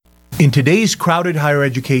In today's crowded higher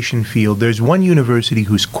education field, there's one university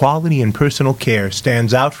whose quality and personal care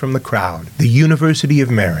stands out from the crowd, the University of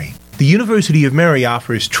Mary. The University of Mary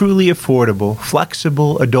offers truly affordable,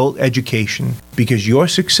 flexible adult education because your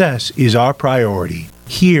success is our priority.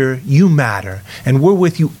 Here, you matter, and we're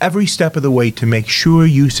with you every step of the way to make sure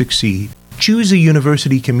you succeed. Choose a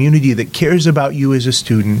university community that cares about you as a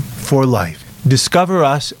student for life. Discover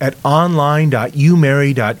us at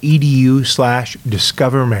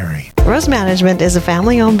online.umary.edu/discovermary. Rose Management is a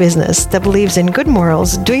family-owned business that believes in good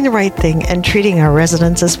morals, doing the right thing, and treating our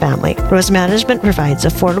residents as family. Rose Management provides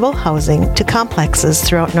affordable housing to complexes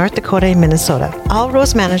throughout North Dakota and Minnesota. All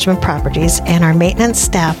Rose Management properties and our maintenance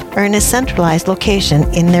staff are in a centralized location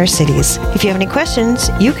in their cities. If you have any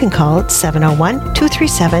questions, you can call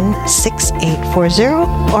 701-237-6840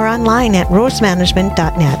 or online at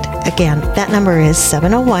rosemanagement.net. Again, that number is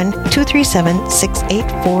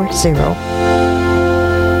 701-237-6840.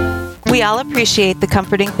 We all appreciate the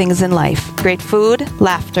comforting things in life. Great food,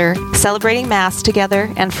 laughter, celebrating Mass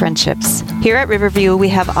together, and friendships. Here at Riverview, we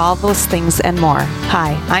have all those things and more.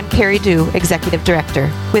 Hi, I'm Carrie Dew, Executive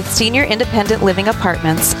Director. With senior independent living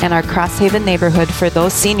apartments and our Crosshaven neighborhood for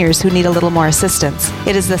those seniors who need a little more assistance,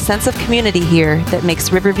 it is the sense of community here that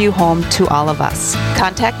makes Riverview home to all of us.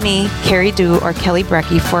 Contact me, Carrie Dew, or Kelly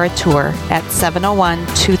Brecky for a tour at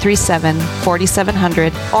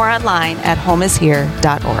 701-237-4700 or online at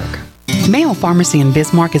homeishere.org. Mayo Pharmacy in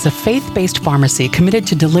Bismarck is a faith-based pharmacy committed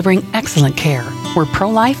to delivering excellent care. We're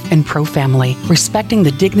pro-life and pro-family, respecting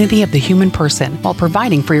the dignity of the human person while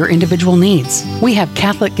providing for your individual needs. We have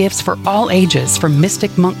Catholic gifts for all ages, from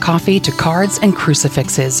Mystic Monk coffee to cards and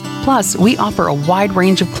crucifixes. Plus, we offer a wide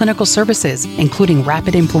range of clinical services, including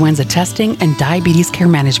rapid influenza testing and diabetes care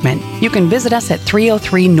management. You can visit us at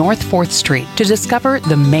 303 North 4th Street to discover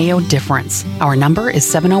the Mayo difference. Our number is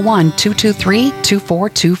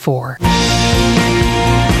 701-223-2424.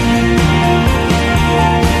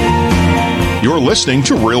 You're listening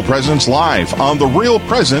to Real Presence Live on the Real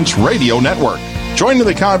Presence Radio Network. Join in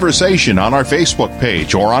the conversation on our Facebook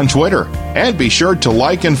page or on Twitter. And be sure to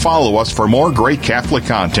like and follow us for more great Catholic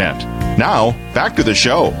content. Now, back to the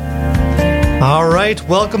show. All right,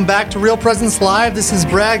 welcome back to Real Presence Live. This is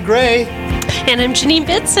Brad Gray. And I'm Janine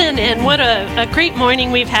Bitson, and what a great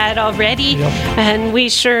morning we've had already. Yep. And we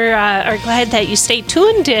sure are glad that you stay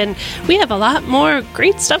tuned, and we have a lot more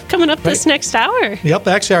great stuff coming up this next hour. Yep,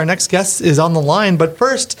 actually our next guest is on the line, but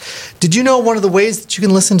first, did you know one of the ways that you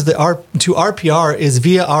can listen to RPR is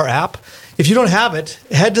via our app? If you don't have it,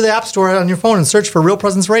 head to the App Store on your phone and search for Real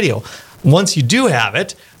Presence Radio. Once you do have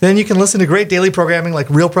it, then you can listen to great daily programming like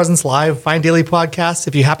Real Presence Live, find daily podcasts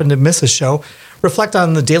if you happen to miss a show, reflect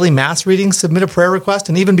on the daily Mass readings, submit a prayer request,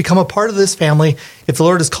 and even become a part of this family if the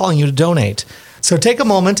Lord is calling you to donate. So take a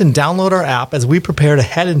moment and download our app as we prepare to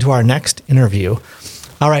head into our next interview.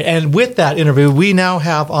 All right, and with that interview, we now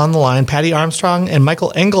have on the line Patty Armstrong and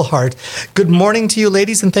Michael Engelhardt. Good morning to you,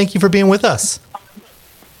 ladies, and thank you for being with us.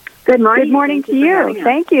 Good morning to you.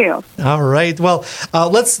 Thank you. All right. Well,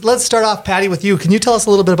 let's start off, Patty, with you. Can you tell us a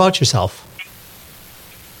little bit about yourself?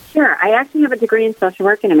 Sure. I actually have a degree in social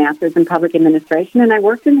work and a master's in public administration, and I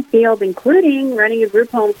worked in the field, including running a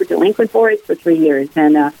group home for delinquent boys for 3 years.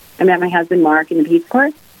 And I met my husband, Mark, in the Peace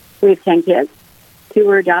Corps. We have 10 kids. 2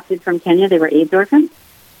 were adopted from Kenya. They were AIDS orphans.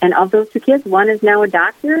 And of those 2 kids, one is now a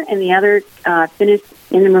doctor, and the other finished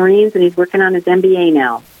in the Marines, and he's working on his MBA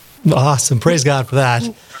now. Awesome. Praise God for that.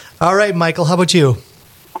 All right, Michael, how about you?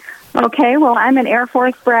 Okay, well, I'm an Air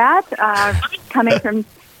Force brat coming from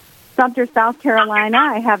Sumter, South Carolina.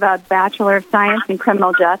 I have a Bachelor of Science in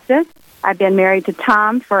Criminal Justice. I've been married to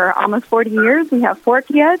Tom for almost 40 years. We have 4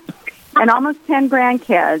 kids and almost 10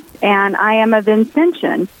 grandkids. And I am a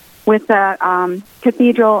Vincentian with the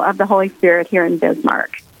Cathedral of the Holy Spirit here in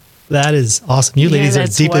Bismarck. That is awesome. You ladies are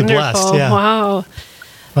deeply blessed. Yeah. Wow.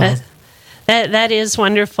 That is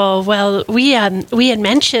wonderful. Well, we had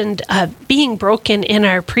mentioned being broken in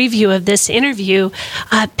our preview of this interview.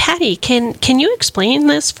 Patty, can you explain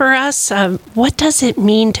this for us? What does it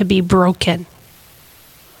mean to be broken?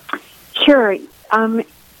 Sure.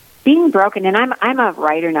 Being broken, and I'm a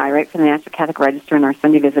writer now. I write for the National Catholic Register and our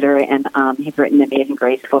Sunday Visitor, and have written the Amazing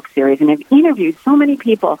Grace book series, and I've interviewed so many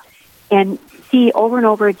people and see over and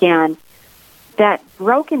over again that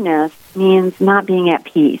brokenness means not being at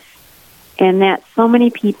peace. And that so many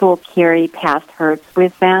people carry past hurts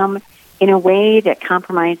with them in a way that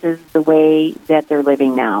compromises the way that they're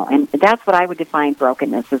living now. And that's what I would define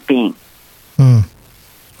brokenness as being.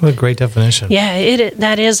 What a great definition. Yeah,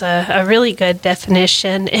 that is a really good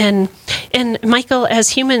definition. And Michael, as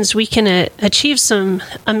humans, we can achieve some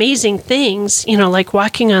amazing things, like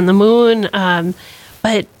walking on the moon.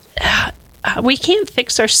 But we can't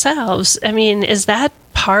fix ourselves. I mean, is that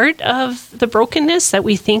part of the brokenness that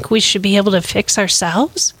we think we should be able to fix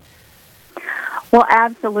ourselves? Well,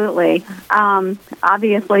 absolutely.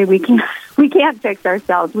 Obviously, we can't fix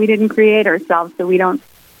ourselves. We didn't create ourselves, so we don't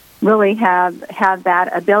really have that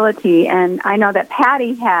ability. And I know that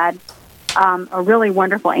Patty had a really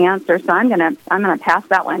wonderful answer, so I'm gonna pass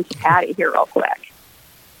that one to Patty here real quick.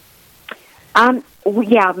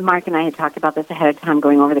 Yeah, Mark and I had talked about this ahead of time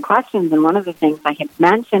going over the questions, and one of the things I had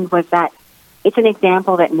mentioned was that it's an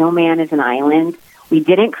example that no man is an island. We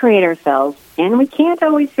didn't create ourselves, and we can't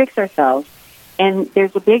always fix ourselves. And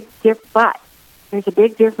there's a big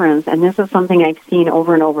difference, and this is something I've seen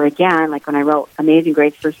over and over again, like when I wrote Amazing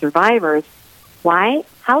Grace for Survivors.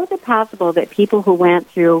 How is it possible that people who went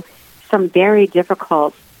through some very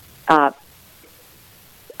difficult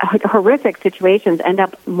horrific situations end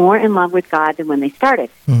up more in love with God than when they started?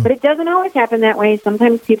 But it doesn't always happen that way.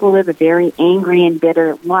 Sometimes people live a very angry and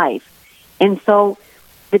bitter life. And so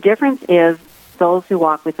the difference is those who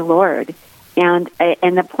walk with the Lord. And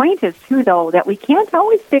the point is, too, though, that we can't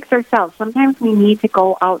always fix ourselves. Sometimes we need to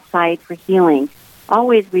go outside for healing.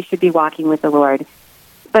 Always we should be walking with the Lord.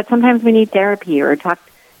 But sometimes we need therapy or talk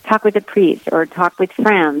with a priest or talk with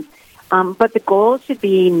friends. But the goal should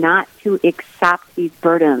be not to accept these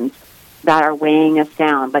burdens that are weighing us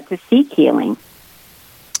down, but to seek healing.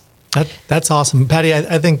 That's awesome. Patty,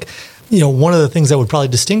 I think, one of the things that would probably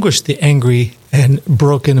distinguish the angry and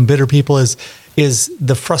broken and bitter people is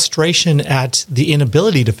the frustration at the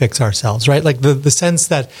inability to fix ourselves, right? Like the sense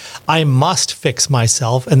that I must fix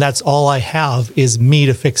myself, and that's all I have is me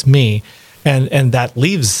to fix me. And that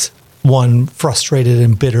leaves one frustrated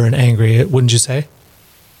and bitter and angry, wouldn't you say?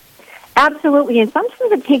 Absolutely, and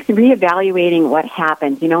sometimes it takes reevaluating what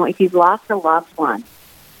happened. If you've lost a loved one,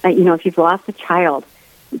 if you've lost a child,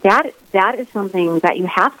 that is something that you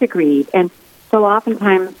have to grieve. And so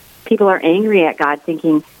oftentimes people are angry at God,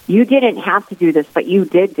 thinking, you didn't have to do this, but you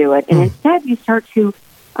did do it. And instead you start to,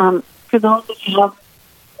 for those who have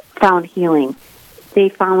found healing, they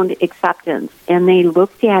found acceptance, and they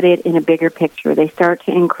looked at it in a bigger picture. They start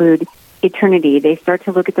to include eternity. They start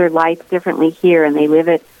to look at their life differently here, and they live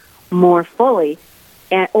it more fully.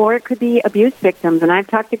 Or it could be abuse victims, and I've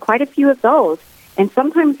talked to quite a few of those. And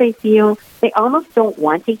sometimes they feel they almost don't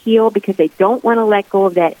want to heal because they don't want to let go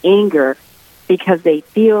of that anger, because they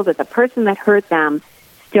feel that the person that hurt them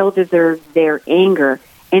still deserves their anger.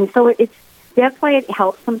 And so that's why it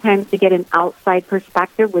helps sometimes to get an outside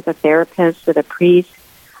perspective with a therapist, with a priest,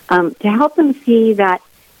 to help them see that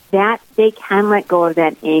they can let go of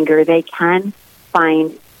that anger. They can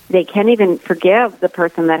even forgive the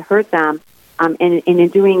person that hurt them. And in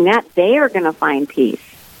doing that, they are going to find peace.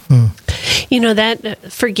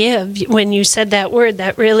 That forgive, when you said that word,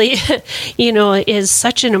 that really, is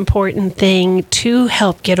such an important thing to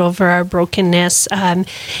help get over our brokenness.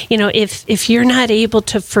 If you're not able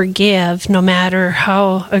to forgive, no matter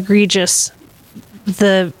how egregious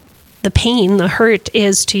the pain, the hurt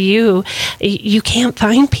is to you, you can't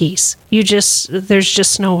find peace. There's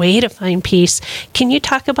just no way to find peace. Can you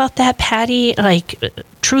talk about that, Patty? Like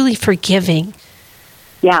truly forgiving?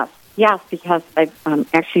 Yes, because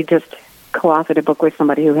I've actually just co-authored a book with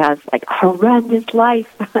somebody who has like a horrendous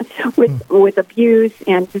life with abuse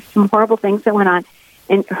and just some horrible things that went on.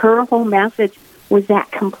 And her whole message was that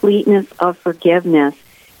completeness of forgiveness.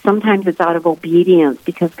 Sometimes it's out of obedience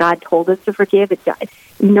because God told us to forgive.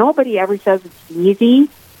 Nobody ever says it's easy,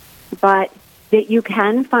 but that you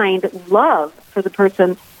can find love for the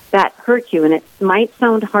person that hurt you. And it might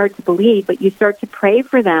sound hard to believe, but you start to pray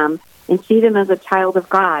for them and see them as a child of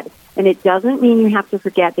God. And it doesn't mean you have to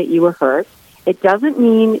forget that you were hurt. It doesn't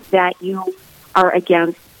mean that you are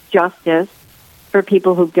against justice for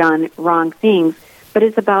people who've done wrong things, but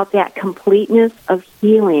it's about that completeness of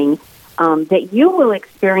healing that you will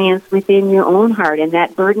experience within your own heart, and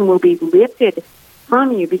that burden will be lifted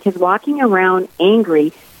from you, because walking around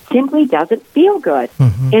angry simply doesn't feel good.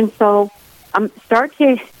 And so start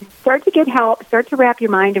to get help, start to wrap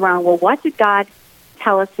your mind around, well, what did God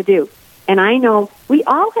tell us to do? And I know we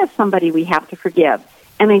all have somebody we have to forgive.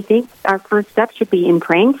 And I think our first step should be in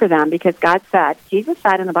praying for them, because Jesus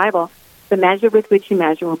said in the Bible, the measure with which you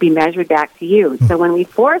measure will be measured back to you. So when we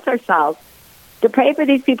force ourselves to pray for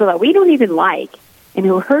these people that we don't even like and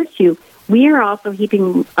who hurt you, we are also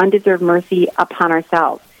heaping undeserved mercy upon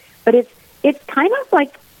ourselves. But it's kind of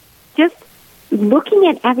like just looking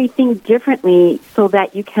at everything differently so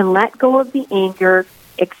that you can let go of the anger,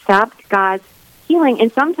 accept God's healing.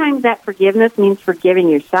 And sometimes that forgiveness means forgiving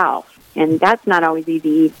yourself. And that's not always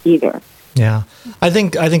easy either. Yeah. I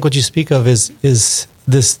think what you speak of is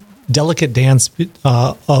this delicate dance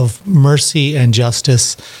of mercy and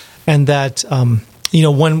justice, and that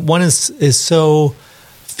when one is so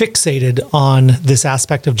fixated on this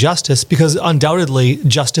aspect of justice, because undoubtedly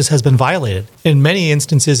justice has been violated in many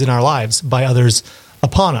instances in our lives by others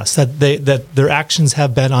upon us, that their actions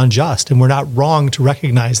have been unjust, and we're not wrong to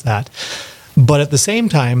recognize that. But at the same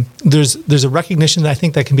time, there's a recognition that I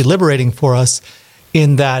think that can be liberating for us,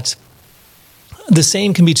 in that the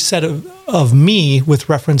same can be said of me with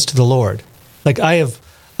reference to the Lord. Like I have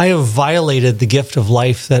violated the gift of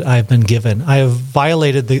life that I've been given. I have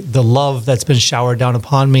violated the love that's been showered down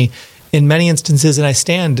upon me in many instances, and I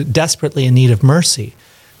stand desperately in need of mercy.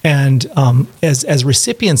 And as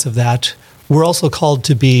recipients of that, we're also called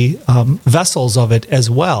to be vessels of it as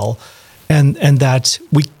well, and that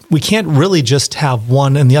we can't really just have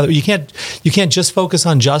one and the other. You can't just focus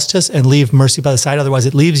on justice and leave mercy by the side. Otherwise,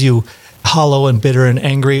 it leaves you hollow and bitter and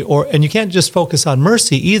angry. And you can't just focus on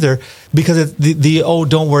mercy either, because the oh,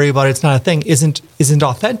 don't worry about it, it's not a thing, isn't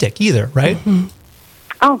authentic either, right? Mm-hmm.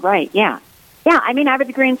 Oh, right, yeah. Yeah, I mean, I have a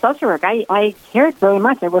degree in social work. I cared very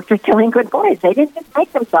much. I worked with delinquent boys. They didn't just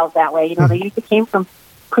make themselves that way. They usually came from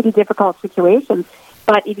pretty difficult situations.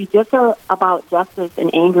 But if you just are about justice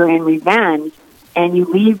and anger and revenge, and you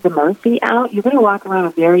leave the mercy out, you're going to walk around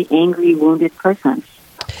a very angry, wounded person.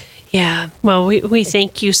 Yeah, well, we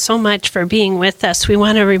thank you so much for being with us. We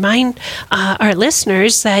want to remind our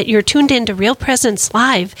listeners that you're tuned into Real Presence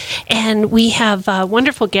Live, and we have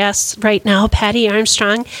wonderful guests right now, Patty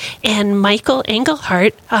Armstrong and Michael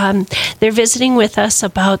Engelhardt. They're visiting with us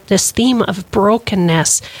about this theme of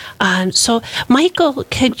brokenness. So, Michael,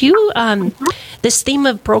 could you, this theme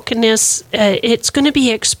of brokenness, it's going to be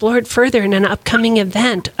explored further in an upcoming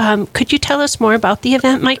event. Could you tell us more about the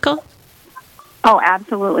event, Michael? Oh,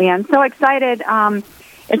 absolutely. I'm so excited.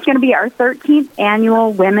 It's going to be our 13th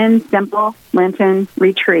annual Women's Simple Lenten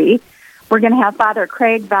Retreat. We're going to have Father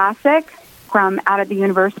Craig Vosick from out of the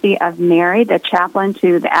University of Mary, the chaplain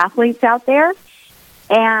to the athletes out there.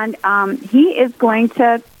 And he is going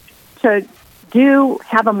to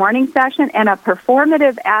have a morning session and a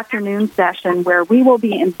performative afternoon session where we will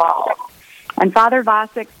be involved. And Father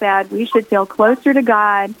Vosick said we should feel closer to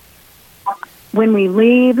God when we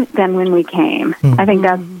leave than when we came. I think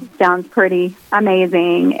that sounds pretty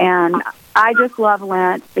amazing. And I just love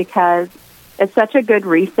Lent because it's such a good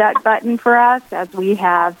reset button for us as we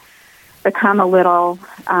have become a little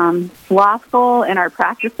slothful in our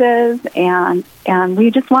practices, and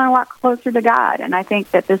we just want to walk closer to God. And I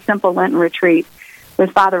think that this Simple Lenten Retreat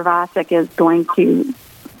with Father Vosick is going to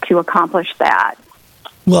accomplish that.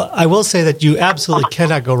 Well, I will say that you absolutely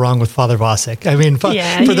cannot go wrong with Father Vosick. I mean,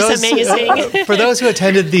 he's amazing. For those who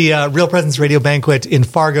attended the Real Presence Radio Banquet in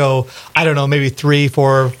Fargo, I don't know, maybe 3,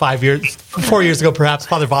 4, 5 years, 4 years ago, perhaps,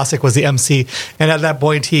 Father Vosick was the MC. And at that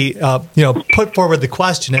point, he put forward the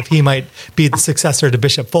question if he might be the successor to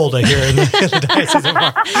Bishop Folda here in the Diocese of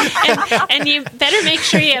Mar. and you better make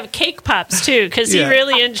sure you have cake pops, too, because he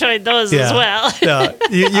really enjoyed those as well. Yeah,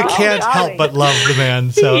 you can't help but love the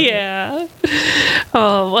man. So. Yeah.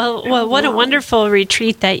 Oh, well, what a wonderful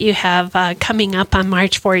retreat that you have coming up on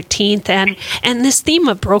March 14th. And this theme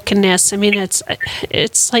of brokenness, I mean,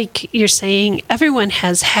 it's like you're saying, everyone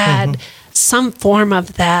has had some form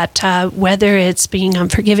of that, whether it's being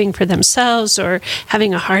unforgiving for themselves or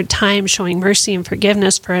having a hard time showing mercy and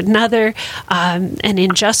forgiveness for another, an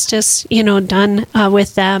injustice, done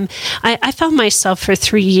with them. I found myself for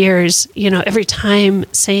 3 years, every time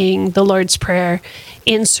saying the Lord's Prayer,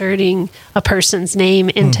 inserting a person's name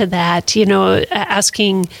into that,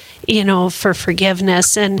 asking, for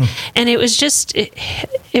forgiveness. And it was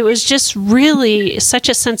just really such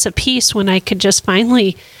a sense of peace when I could just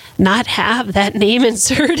finally not have that name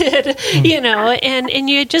inserted, and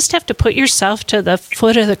you just have to put yourself to the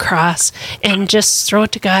foot of the cross and just throw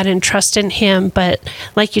it to God and trust in Him. But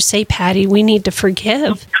like you say, Patty, we need to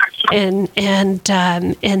forgive, and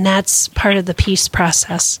that's part of the peace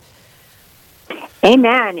process.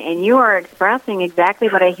 Amen. And you are expressing exactly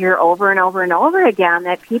what I hear over and over and over again,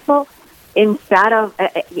 that people, instead of,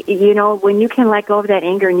 when you can let go of that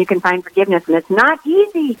anger and you can find forgiveness, and it's not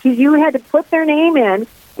easy because you had to put their name in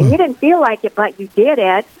and you didn't feel like it, but you did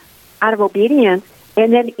it out of obedience.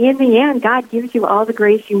 And then in the end, God gives you all the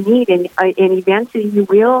grace you need, and eventually you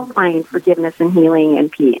will find forgiveness and healing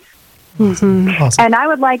and peace. Awesome. And I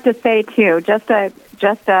would like to say, too, just a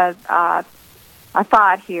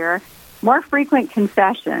thought here, more frequent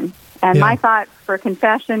confession. And my thought for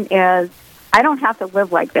confession is, I don't have to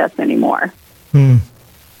live like this anymore.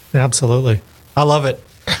 Absolutely. I love it.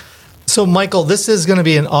 So, Michael, this is going to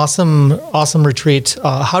be an awesome retreat.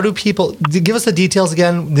 How do people give us the details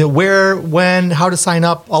again? Where, when, how to sign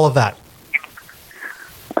up, all of that.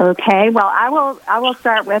 Okay. Well, I will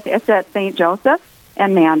start with it's at St. Joseph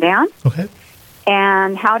in Mandan. Okay.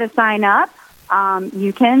 And how to sign up?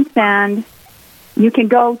 You can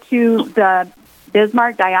go to the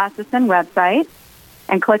Bismarck Diocesan website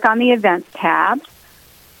and click on the events tab.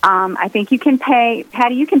 I think you can pay,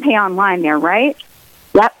 Patty. You can pay online there, right?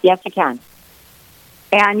 Yep, yes, you can.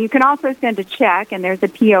 And you can also send a check, and there's a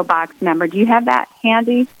P.O. box number. Do you have that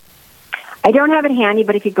handy? I don't have it handy,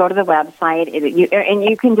 but if you go to the website,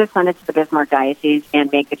 you can just send it to the Bismarck Diocese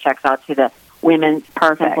and make the checks out to the Women's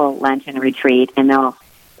Simple Lenten Retreat, and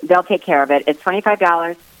they'll take care of it. It's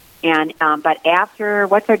 $25, and but after,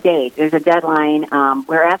 what's our date? There's a deadline.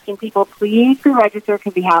 We're asking people, please pre-register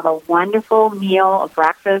because we have a wonderful meal, a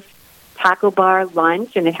breakfast, taco bar,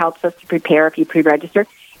 lunch, and it helps us to prepare if you pre-register.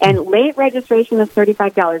 And late registration is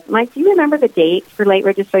 $35. Mike, do you remember the date for late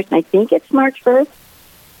registration? I think it's March 1st.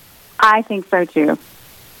 I think so, too.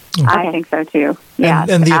 Okay. I think so, too.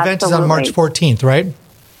 Yes, and the event is on March 14th, right?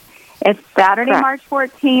 It's Saturday, Correct. March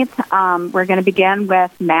 14th. We're going to begin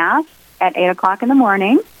with Mass at 8 o'clock in the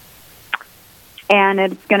morning, and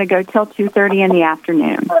it's going to go till 2:30 in the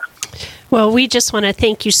afternoon. Well, we just want to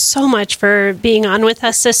thank you so much for being on with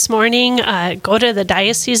us this morning. Go to the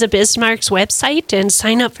Diocese of Bismarck's website and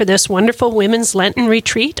sign up for this wonderful Women's Lenten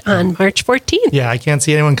Retreat on March 14th. Yeah, I can't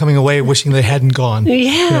see anyone coming away wishing they hadn't gone. Yeah.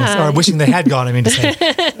 Yes, or wishing they had gone, I mean to say.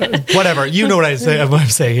 Whatever. You know what I'm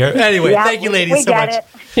saying here. Anyway, thank you, ladies, so much.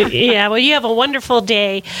 Yeah, well, you have a wonderful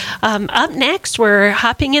day. Up next, we're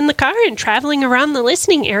hopping in the car and traveling around the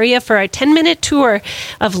listening area for a 10-minute tour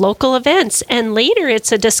of local events. And later,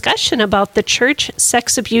 it's a discussion about the church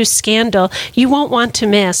sex abuse scandal you won't want to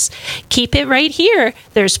miss. Keep it right here.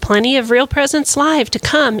 There's plenty of Real Presence Live to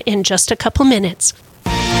come in just a couple minutes.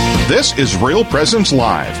 This is Real Presence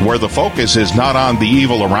Live, where the focus is not on the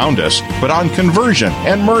evil around us, but on conversion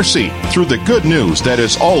and mercy through the good news that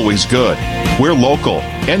is always good. We're local,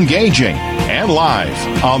 engaging, and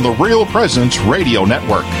live on the Real Presence Radio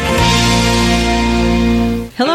Network.